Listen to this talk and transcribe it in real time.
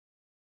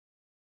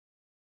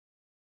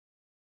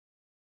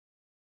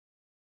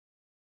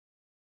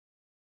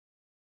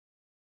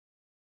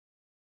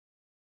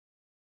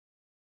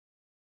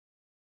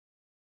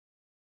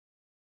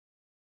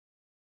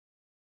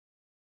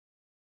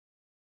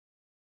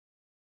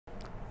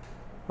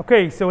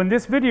Okay, so in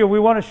this video we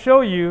want to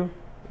show you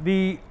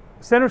the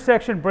center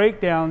section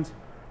breakdowns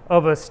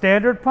of a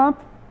standard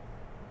pump,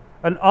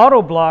 an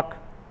Autoblock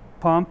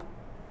pump,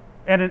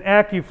 and an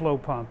Accu-Flo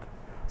pump.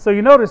 So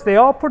you notice they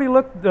all pretty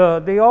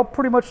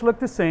much look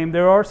the same.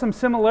 There are some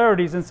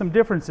similarities and some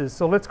differences,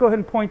 so let's go ahead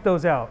and point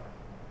those out.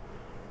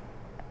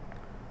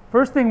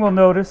 First thing we'll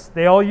notice,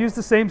 they all use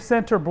the same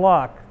center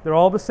block. They're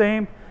all the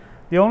same.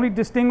 The only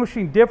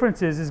distinguishing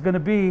differences is going to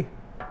be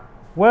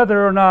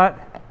whether or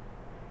not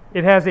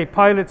it has a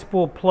pilot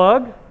spool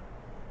plug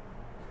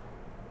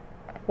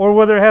or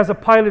whether it has a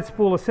pilot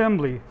spool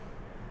assembly.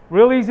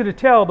 Real easy to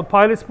tell, the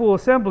pilot spool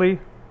assembly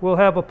will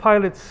have a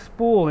pilot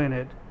spool in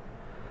it.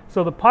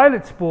 So the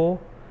pilot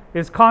spool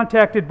is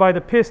contacted by the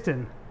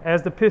piston.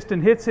 As the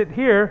piston hits it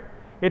here,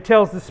 it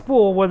tells the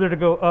spool whether to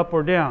go up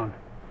or down.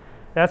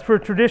 That's for a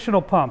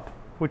traditional pump,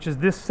 which is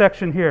this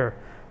section here.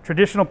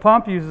 Traditional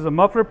pump uses a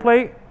muffler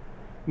plate,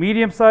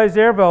 medium-sized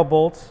air valve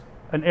bolts,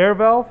 an air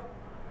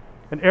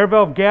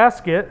valve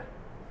gasket,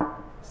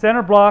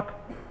 center block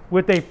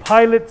with a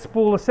pilot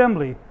spool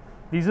assembly.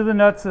 These are the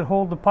nuts that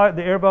hold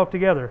the air valve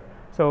together.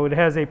 So it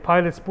has a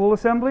pilot spool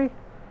assembly,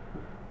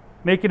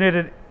 making it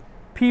a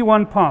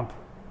P1 pump.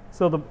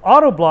 So the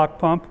Autoblock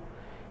pump,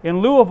 in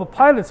lieu of a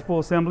pilot spool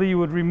assembly, you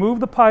would remove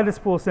the pilot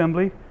spool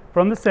assembly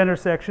from the center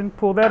section,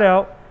 pull that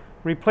out,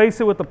 replace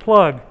it with a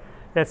plug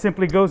that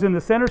simply goes in the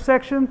center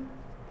section.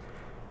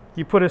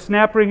 You put a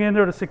snap ring in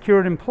there to secure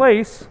it in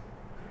place,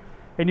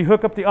 and you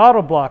hook up the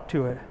Autoblock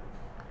to it.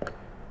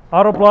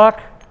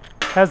 Autoblock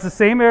has the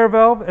same air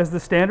valve as the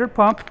standard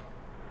pump,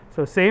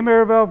 so same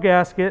air valve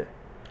gasket.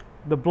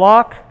 The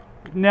block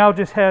now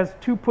just has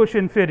two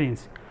push-in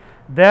fittings.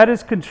 That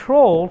is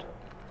controlled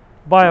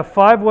by a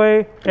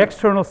 5-way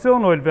external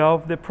solenoid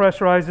valve that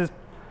pressurizes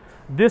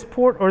this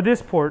port or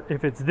this port.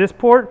 If it's this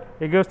port,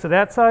 it goes to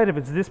that side. If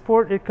it's this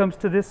port, it comes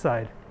to this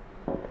side.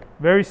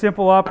 Very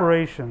simple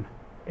operation.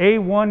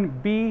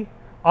 A1B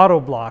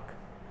Autoblock.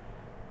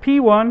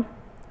 P1,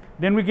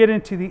 then we get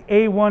into the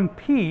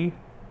A1P,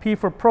 P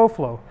for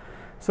ProFlow.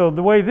 So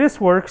the way this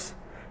works,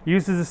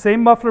 uses the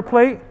same muffler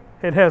plate.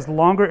 It has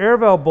longer air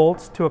valve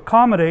bolts to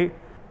accommodate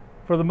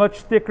for the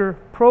much thicker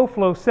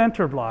ProFlow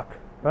center block,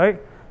 right?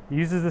 It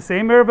uses the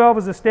same air valve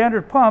as a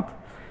standard pump,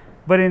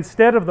 but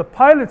instead of the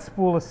pilot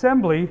spool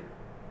assembly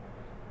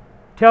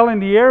telling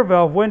the air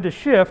valve when to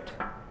shift,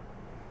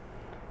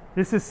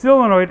 this is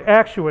solenoid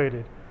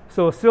actuated.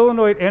 So a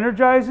solenoid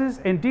energizes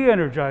and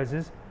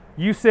de-energizes.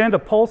 You send a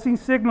pulsing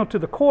signal to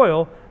the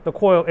coil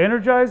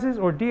energizes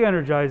or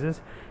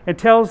de-energizes and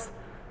tells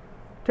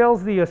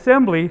the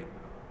assembly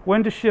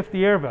when to shift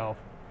the air valve.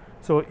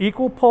 So an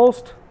equal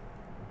pulsed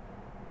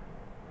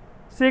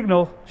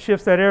signal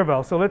shifts that air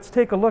valve. So let's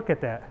take a look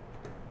at that.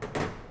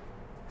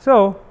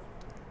 So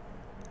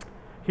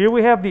here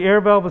we have the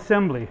air valve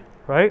assembly,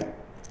 right?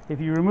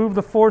 If you remove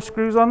the 4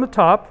 screws on the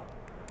top,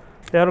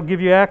 that'll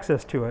give you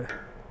access to it.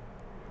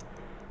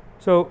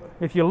 So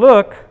if you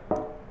look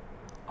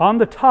on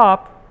the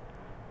top,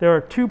 there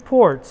are 2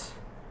 ports.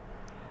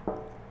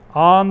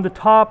 On the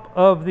top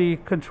of the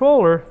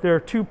controller, there are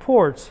 2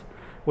 ports.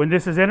 When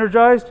this is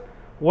energized,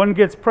 one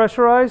gets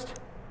pressurized.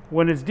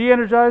 When it's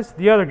de-energized,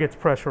 the other gets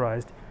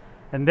pressurized.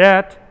 And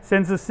that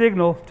sends a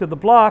signal to the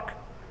block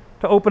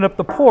to open up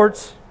the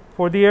ports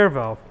for the air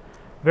valve.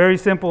 Very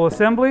simple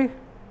assembly.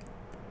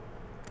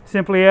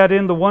 Simply add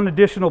in the one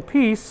additional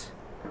piece.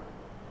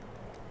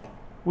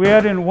 We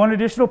add in one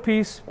additional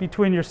piece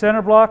between your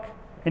center block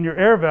and your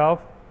air valve,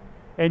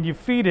 and you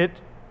feed it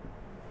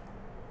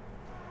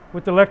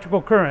with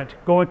electrical current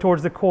going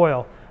towards the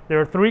coil. There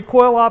are 3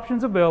 coil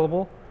options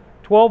available: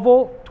 12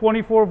 volt,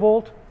 24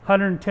 volt,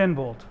 110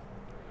 volt.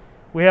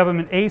 We have them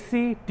in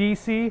AC,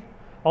 DC,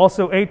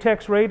 also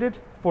ATEX rated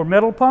for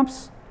metal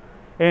pumps,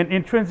 and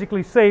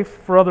intrinsically safe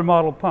for other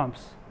model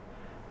pumps.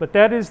 But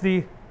that is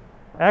the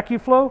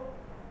Accu-Flo,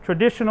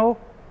 traditional,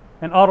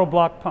 and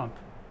Autoblock pump.